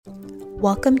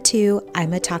Welcome to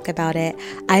I'ma Talk About It.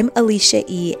 I'm Alicia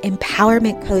E.,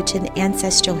 empowerment coach and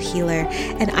ancestral healer,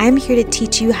 and I'm here to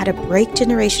teach you how to break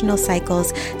generational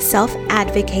cycles,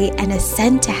 self-advocate, and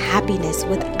ascend to happiness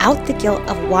without the guilt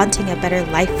of wanting a better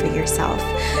life for yourself.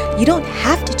 You don't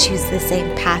have to choose the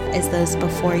same path as those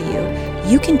before you.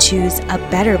 You can choose a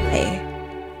better way,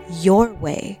 your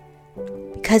way.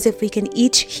 Because if we can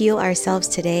each heal ourselves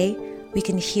today, we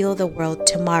can heal the world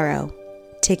tomorrow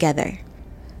together.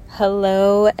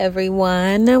 Hello,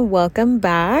 everyone. Welcome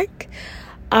back.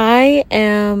 I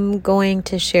am going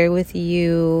to share with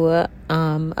you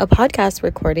a podcast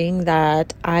recording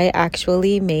that I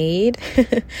actually made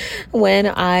when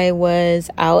I was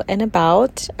out and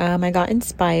about. I got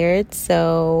inspired,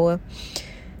 so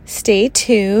stay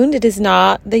tuned. It is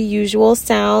not the usual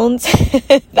sounds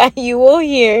that you will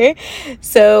hear,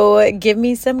 so give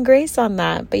me some grace on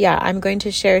that. But yeah, I'm going to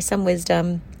share some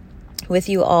wisdom with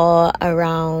you all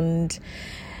around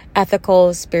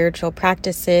ethical spiritual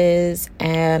practices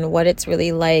and what it's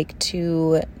really like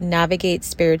to navigate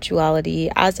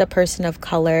spirituality as a person of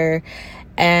color,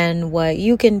 and what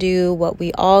you can do, what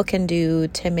we all can do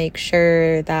to make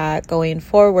sure that going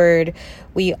forward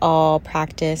we all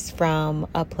practice from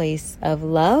a place of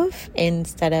love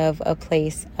instead of a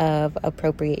place of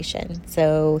appropriation.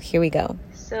 So here we go.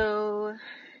 So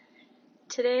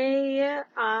today,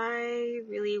 I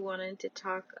really wanted to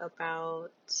talk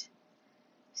about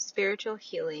spiritual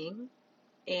healing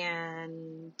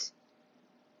and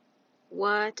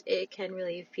what it can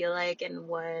really feel like and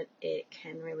what it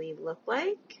can really look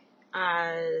like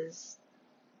as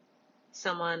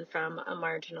someone from a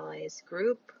marginalized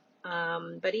group,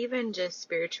 but even just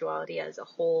spirituality as a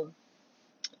whole.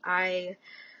 I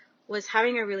was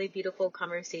having a really beautiful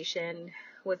conversation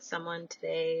with someone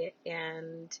today,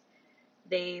 and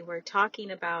they were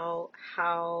talking about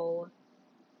how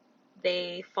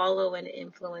they follow an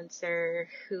influencer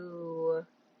who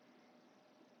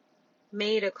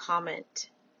made a comment,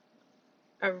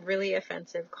 a really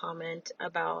offensive comment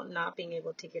about not being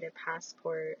able to get a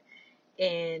passport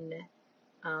in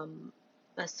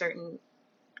a certain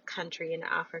country in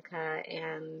Africa.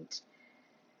 And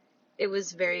it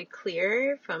was very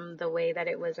clear from the way that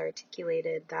it was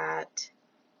articulated that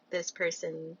this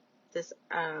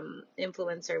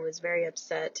influencer was very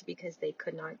upset because they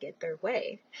could not get their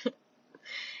way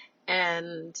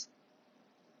and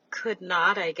could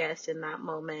not, I guess, in that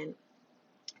moment,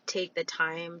 take the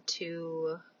time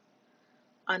to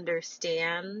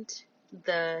understand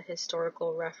the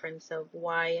historical reference of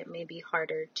why it may be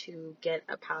harder to get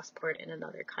a passport in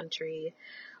another country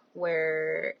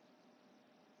where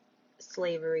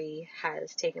slavery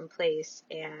has taken place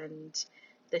and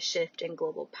the shift in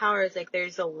global powers. Like,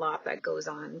 there's a lot that goes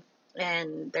on,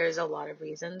 and there's a lot of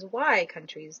reasons why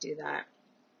countries do that.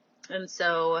 And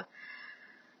so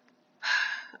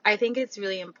I think it's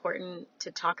really important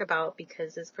to talk about,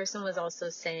 because this person was also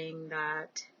saying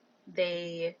that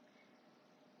they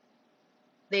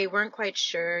weren't quite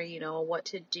sure, what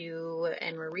to do,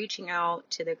 and were reaching out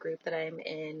to the group that I'm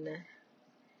in,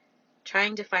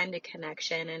 trying to find a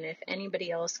connection, and if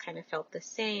anybody else kind of felt the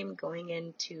same going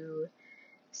into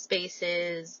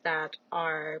spaces that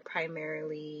are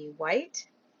primarily white,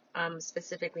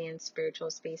 specifically in spiritual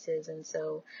spaces. And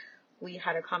so we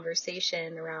had a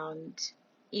conversation around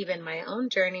even my own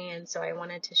journey, and so I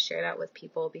wanted to share that with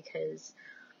people, because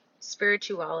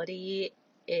spirituality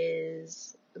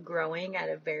is growing at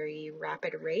a very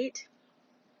rapid rate.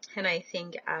 And I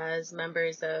think as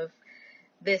members of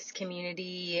this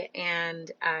community,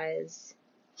 and as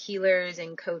healers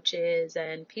and coaches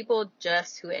and people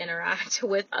just who interact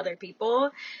with other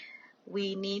people,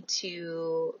 we need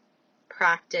to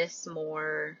practice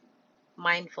more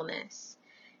mindfulness.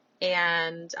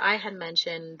 And I had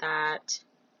mentioned that,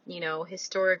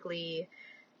 historically,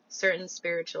 certain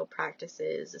spiritual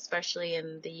practices, especially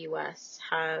in the US,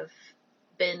 have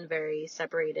been very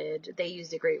separated. They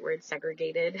used a great word,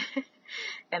 segregated,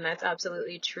 and that's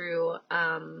absolutely true.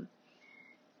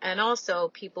 And also,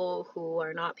 people who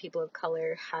are not people of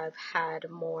color have had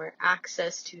more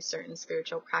access to certain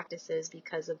spiritual practices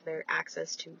because of their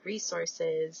access to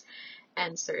resources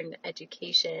and certain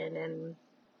education and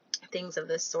things of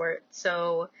this sort.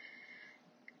 So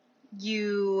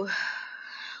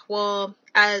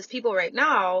as people right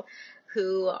now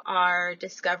who are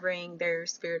discovering their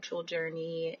spiritual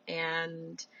journey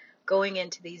and going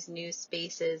into these new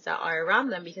spaces that are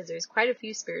around them, because there's quite a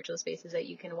few spiritual spaces that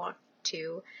you can walk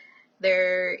to,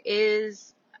 there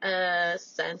is a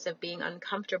sense of being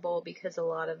uncomfortable, because a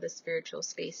lot of the spiritual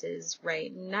spaces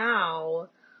right now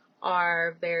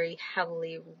are very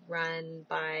heavily run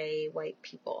by white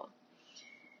people.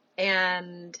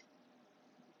 And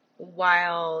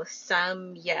while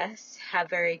some, yes, have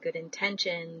very good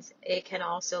intentions, it can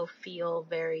also feel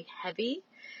very heavy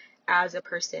as a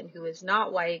person who is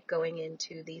not white going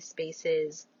into these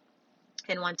spaces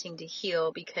and wanting to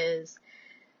heal, because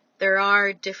there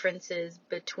are differences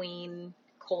between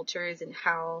cultures and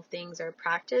how things are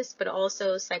practiced, but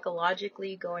also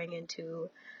psychologically going into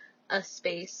a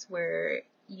space where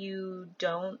you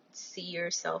don't see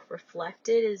yourself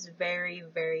reflected is very,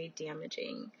 very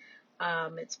damaging.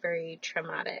 It's very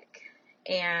traumatic.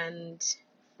 And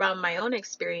from my own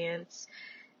experience,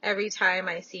 every time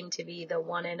I seem to be the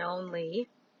one and only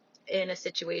in a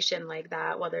situation like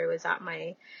that, whether it was at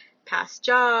my past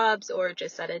jobs or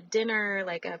just at a dinner,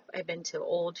 like I've been to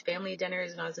old family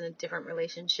dinners when I was in a different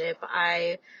relationship,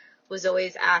 I was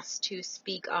always asked to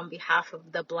speak on behalf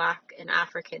of the Black and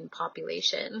African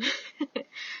population,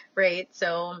 right?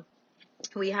 So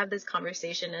we had this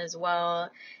conversation as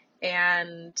well,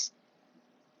 and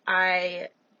I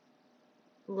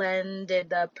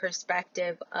lended the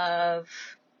perspective of,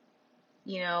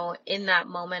 in that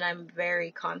moment, I'm very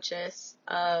conscious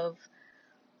of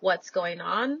what's going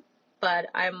on, but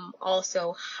I'm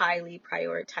also highly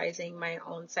prioritizing my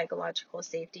own psychological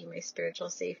safety, my spiritual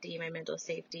safety, my mental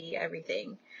safety,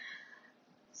 everything.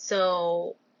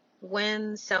 So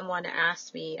when someone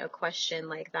asks me a question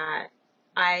like that,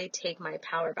 I take my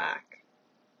power back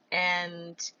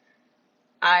and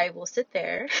I will sit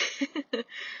there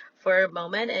for a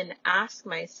moment and ask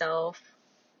myself,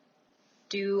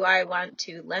 do I want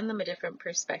to lend them a different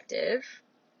perspective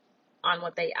on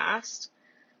what they asked?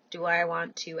 Do I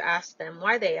want to ask them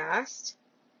why they asked?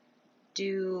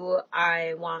 Do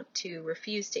I want to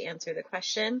refuse to answer the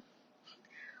question?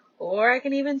 Or I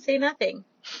can even say nothing,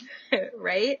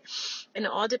 right? And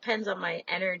it all depends on my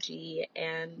energy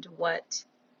and what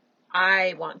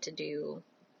I want to do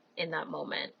in that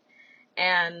moment.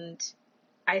 And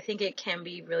I think it can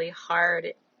be really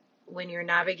hard when you're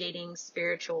navigating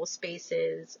spiritual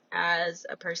spaces as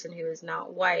a person who is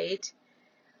not white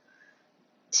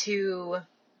to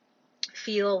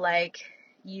feel like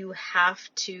you have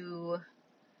to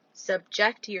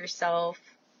subject yourself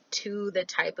to the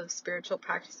type of spiritual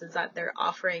practices that they're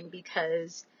offering,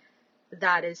 because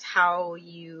that is how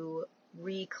you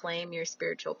reclaim your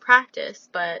spiritual practice.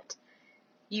 But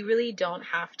you really don't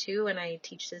have to, and I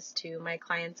teach this to my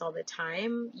clients all the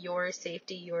time. Your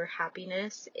safety, your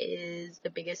happiness is the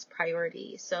biggest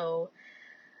priority. So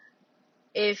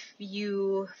if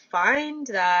you find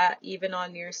that even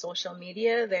on your social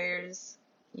media, there's,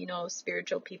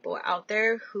 spiritual people out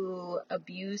there who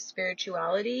abuse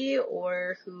spirituality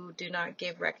or who do not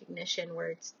give recognition where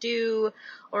it's due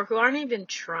or who aren't even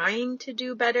trying to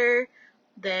do better,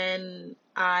 then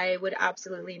I would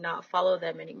absolutely not follow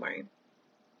them anymore.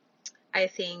 I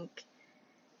think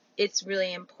it's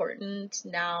really important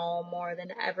now more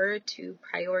than ever to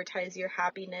prioritize your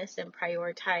happiness and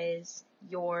prioritize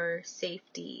your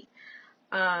safety.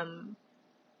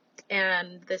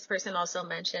 And this person also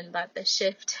mentioned that the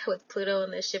shift with Pluto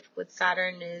and the shift with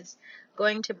Saturn is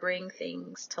going to bring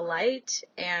things to light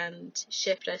and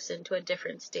shift us into a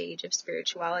different stage of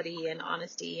spirituality and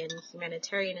honesty and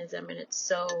humanitarianism. And it's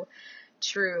so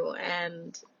true.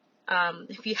 And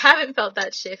if you haven't felt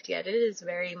that shift yet, it is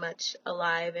very much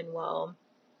alive and well.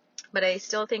 But I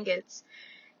still think it's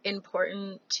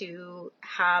important to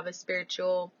have a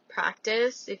spiritual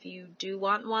practice if you do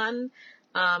want one,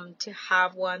 to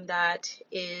have one that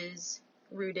is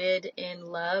rooted in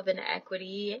love and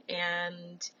equity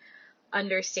and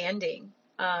understanding.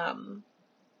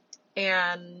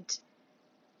 And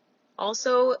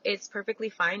also, it's perfectly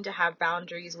fine to have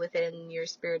boundaries within your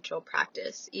spiritual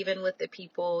practice. Even with the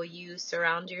people you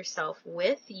surround yourself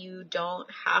with, you don't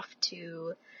have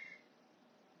to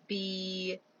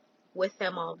be with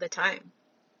them all the time,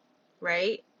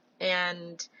 right?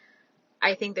 And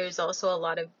I think there's also a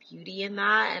lot of beauty in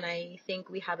that. And I think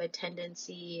we have a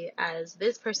tendency, as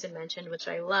this person mentioned, which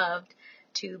I loved,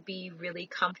 to be really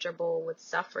comfortable with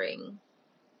suffering.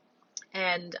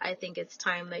 And I think it's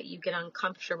time that you get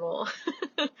uncomfortable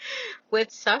with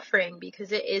suffering,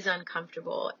 because it is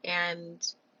uncomfortable and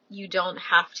you don't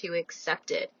have to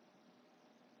accept it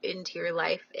into your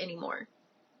life anymore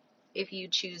if you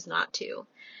choose not to.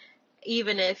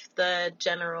 Even if the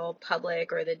general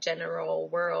public or the general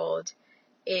world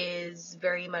is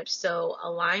very much so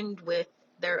aligned with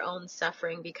their own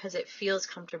suffering because it feels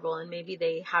comfortable, and maybe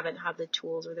they haven't had the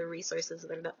tools or the resources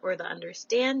or the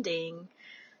understanding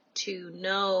to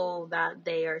know that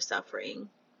they are suffering.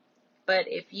 But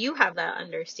if you have that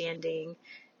understanding,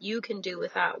 you can do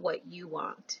with that what you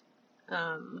want.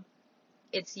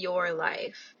 It's your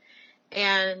life.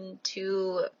 And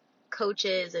to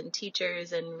coaches and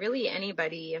teachers and really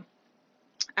anybody,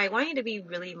 I want you to be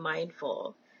really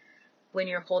mindful when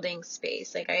you're holding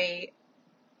space. Like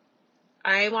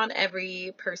I want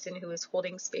every person who is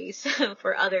holding space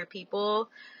for other people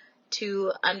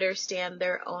to understand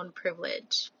their own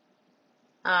privilege,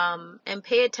 and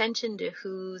pay attention to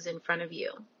who's in front of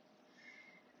you.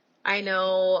 I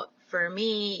know for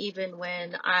me, even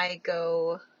when I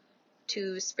go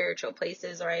to spiritual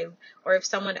places, or if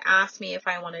someone asks me if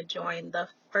I want to join, the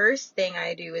first thing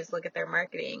I do is look at their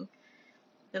marketing,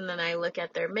 and then I look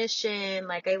at their mission,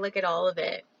 like I look at all of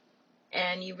it.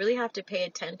 And you really have to pay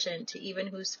attention to even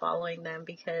who's following them,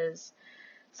 because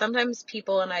sometimes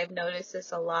people, and I've noticed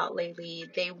this a lot lately,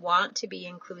 they want to be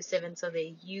inclusive, and so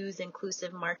they use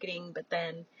inclusive marketing, but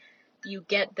then you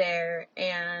get there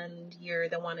and you're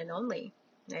the one and only.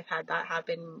 I've had that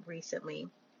happen recently.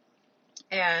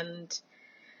 And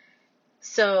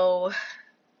so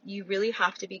you really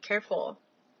have to be careful,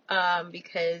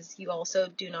 because you also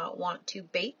do not want to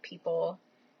bait people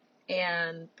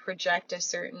and project a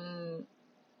certain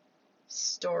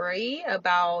story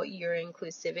about your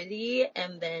inclusivity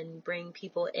and then bring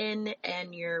people in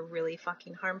and you're really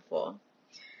fucking harmful,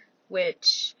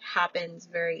 which happens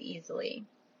very easily.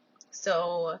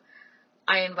 So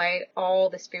I invite all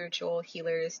the spiritual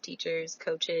healers, teachers,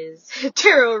 coaches,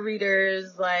 tarot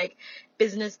readers, like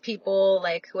business people,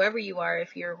 like whoever you are,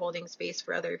 if you're holding space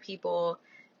for other people,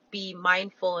 be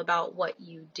mindful about what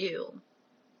you do.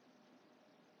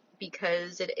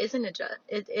 Because it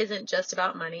isn't just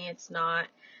about money. It's not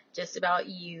just about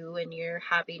you and your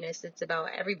happiness. It's about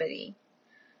everybody.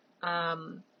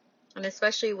 And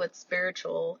especially with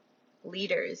spiritual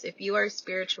leaders, if you are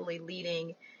spiritually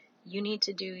leading, you need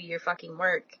to do your fucking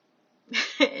work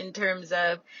in terms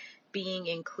of being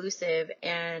inclusive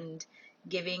and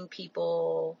giving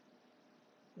people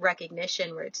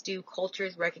recognition where it's due,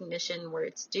 culture's recognition where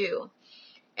it's due.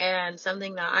 And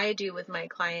something that I do with my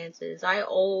clients is I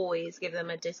always give them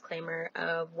a disclaimer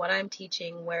of what I'm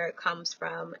teaching, where it comes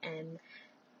from, and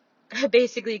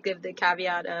basically give the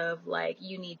caveat of, like,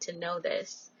 you need to know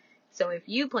this. So if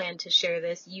you plan to share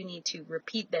this, you need to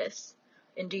repeat this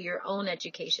and do your own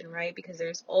education, right? Because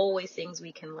there's always things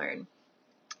we can learn.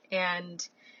 And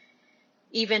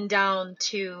even down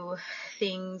to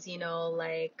things,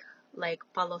 like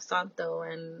Palo Santo,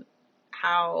 and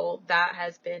how that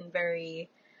has been very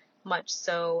much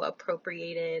so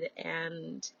appropriated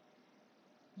and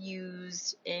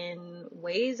used in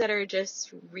ways that are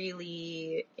just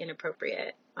really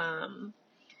inappropriate.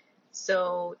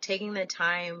 So taking the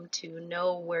time to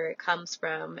know where it comes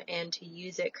from and to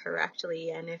use it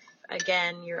correctly. And if,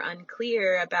 again, you're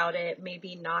unclear about it,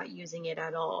 maybe not using it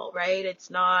at all, right? It's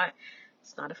not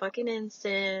a fucking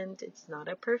incense. It's not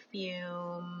a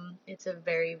perfume. It's a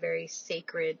very, very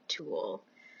sacred tool.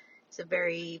 It's a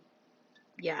very,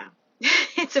 yeah,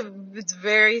 it's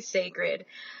very sacred.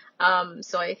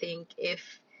 So I think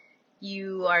if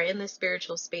you are in the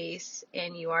spiritual space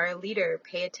and you are a leader,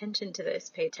 pay attention to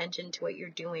this. Pay attention to what you're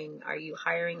doing. Are you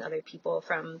hiring other people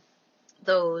from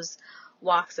those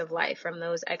walks of life, from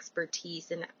those expertise,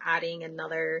 and adding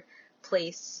another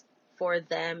place for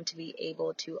them to be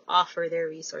able to offer their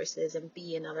resources and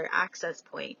be another access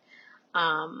point?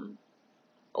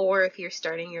 Or if you're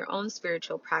starting your own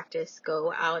spiritual practice,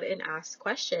 go out and ask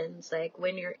questions. Like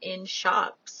when you're in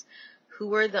shops,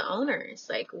 who are the owners?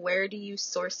 Like, where do you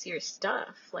source your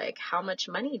stuff? Like, how much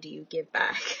money do you give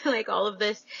back? Like, all of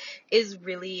this is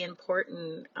really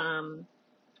important,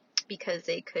 because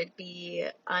they could be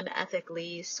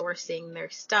unethically sourcing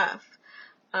their stuff.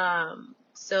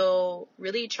 So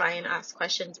really try and ask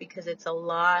questions, because it's a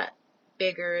lot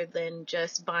bigger than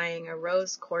just buying a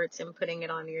rose quartz and putting it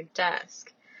on your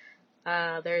desk.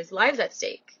 There's lives at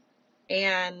stake.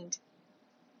 And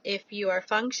if you are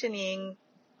functioning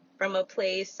from a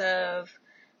place of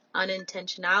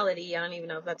unintentionality, I don't even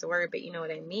know if that's a word, but you know what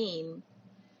I mean,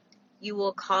 you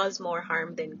will cause more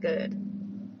harm than good.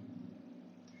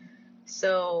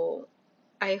 So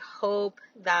I hope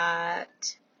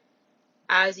that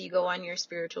as you go on your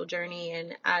spiritual journey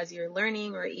and as you're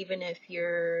learning, or even if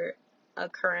you're a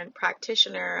current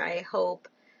practitioner, I hope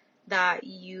that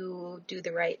you do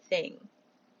the right thing.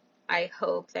 I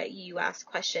hope that you ask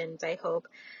questions. I hope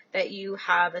that you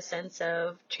have a sense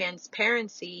of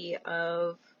transparency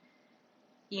of,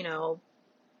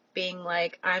 being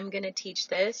like, I'm going to teach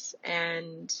this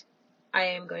and I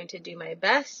am going to do my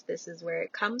best. This is where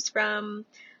it comes from.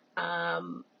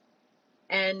 And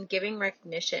giving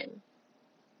recognition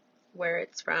where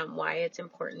it's from, why it's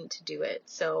important to do it.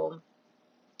 So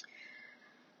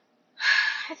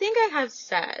I think I have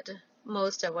said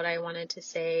most of what I wanted to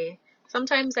say.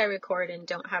 Sometimes I record and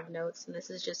don't have notes, and this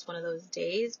is just one of those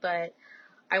days, but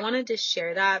I wanted to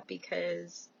share that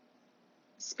because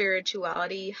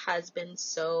spirituality has been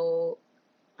so,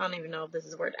 I don't even know if this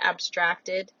is a word,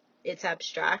 abstracted. It's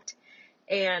abstract,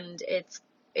 and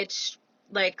it's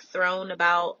like thrown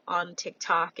about on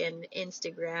TikTok and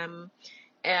Instagram,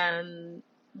 and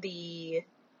the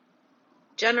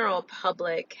general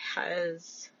public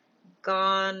has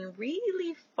gone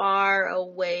really far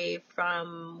away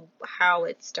from how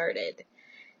it started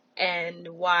and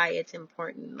why it's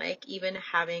important. Like even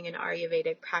having an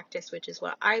Ayurvedic practice, which is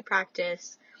what I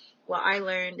practice, what I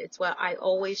learned, it's what I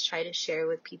always try to share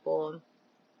with people,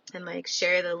 and like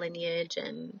share the lineage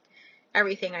and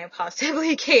everything I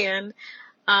possibly can.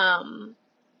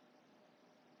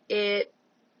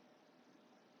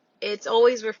 It's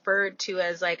always referred to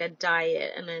as like a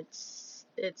diet, and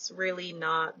it's really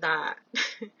not that.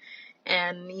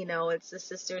 And it's the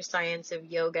sister science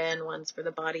of yoga, and one's for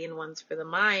the body and one's for the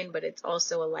mind, but it's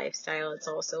also a lifestyle, it's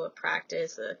also a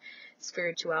practice, a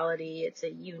spirituality, it's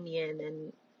a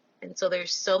union, and so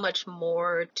there's so much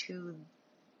more to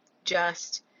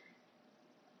just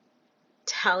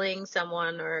telling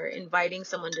someone or inviting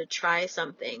someone to try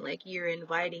something. Like you're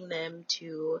inviting them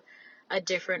to a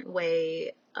different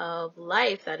way of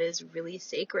life that is really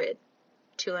sacred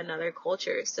to another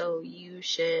culture. So you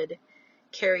should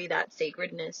carry that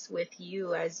sacredness with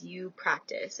you as you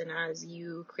practice and as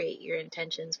you create your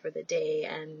intentions for the day,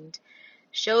 and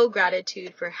show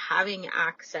gratitude for having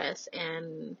access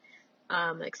and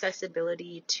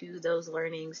accessibility to those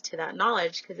learnings, to that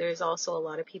knowledge, because there's also a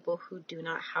lot of people who do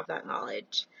not have that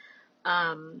knowledge.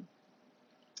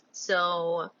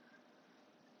 So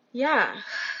yeah,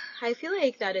 I feel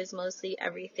like that is mostly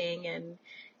everything. And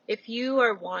if you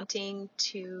are wanting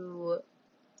to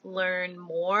learn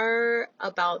more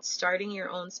about starting your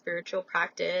own spiritual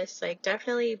practice, like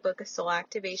definitely book a soul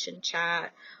activation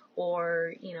chat,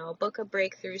 or book a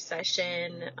breakthrough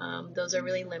session. Those are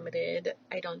really limited.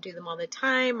 I don't do them all the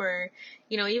time. Or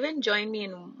even join me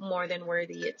in More Than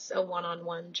Worthy. It's a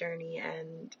one-on-one journey,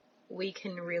 and we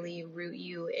can really root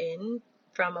you in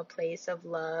from a place of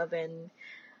love and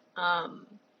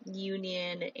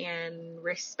union and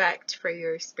respect for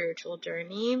your spiritual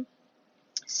journey,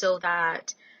 so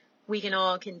that we can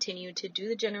all continue to do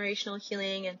the generational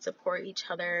healing and support each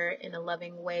other in a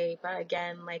loving way. But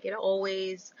again, like it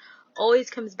always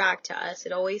comes back to us.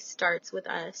 It always starts with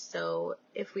us. So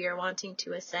if we are wanting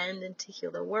to ascend and to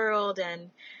heal the world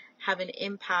and have an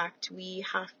impact, we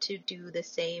have to do the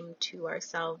same to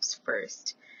ourselves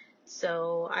first.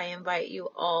 So I invite you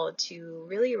all to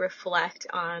really reflect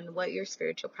on what your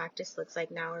spiritual practice looks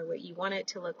like now, or what you want it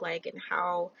to look like, and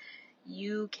how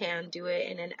you can do it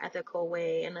in an ethical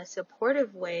way, in a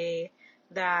supportive way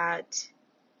that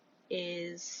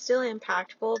is still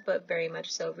impactful, but very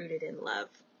much so rooted in love.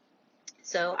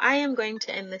 So I am going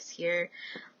to end this here.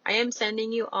 I am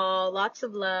sending you all lots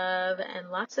of love and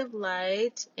lots of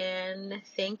light, and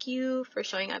thank you for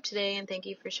showing up today, and thank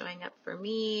you for showing up for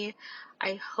me.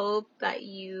 I hope that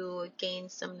you gain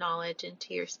some knowledge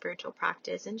into your spiritual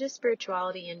practice and just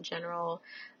spirituality in general,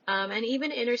 and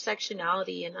even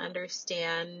intersectionality, and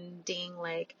understanding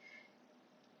like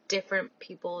different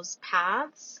people's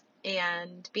paths,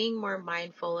 and being more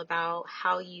mindful about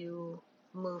how you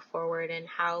move forward and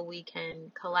how we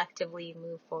can collectively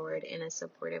move forward in a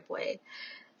supportive way.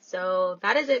 So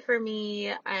that is it for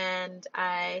me, and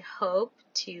I hope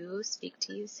to speak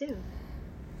to you soon.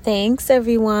 Thanks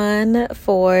everyone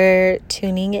for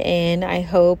tuning in. I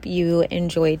hope you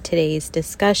enjoyed today's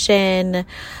discussion.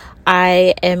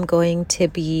 I am going to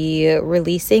be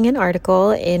releasing an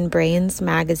article in Brains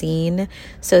Magazine,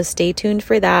 so stay tuned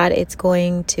for that. It's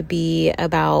going to be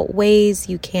about ways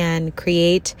you can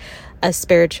create a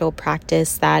spiritual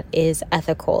practice that is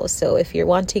ethical. So if you're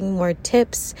wanting more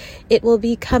tips, it will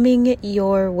be coming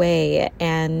your way.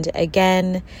 And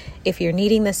again, if you're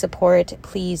needing the support,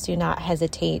 please do not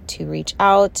hesitate to reach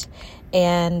out.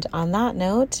 And on that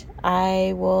note,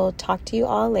 I will talk to you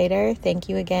all later. Thank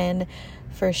you again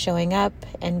for showing up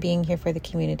and being here for the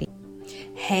community.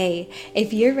 Hey,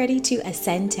 if you're ready to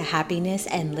ascend to happiness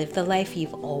and live the life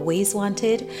you've always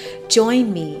wanted,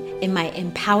 join me in my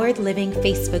Empowered Living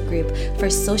Facebook group for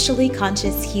socially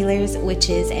conscious healers,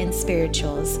 witches, and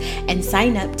spirituals, and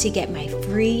sign up to get my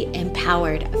free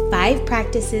Empowered 5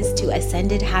 Practices to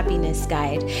Ascended Happiness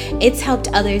guide. It's helped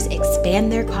others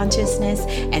expand their consciousness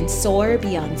and soar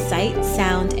beyond sight,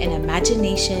 sound, and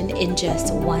imagination in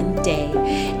just one day.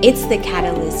 It's the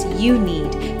catalyst you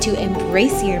need to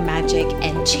embrace your magic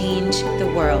and change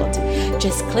the world.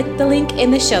 Just click the link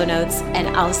in the show notes, and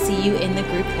I'll see you in the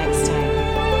group next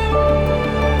time.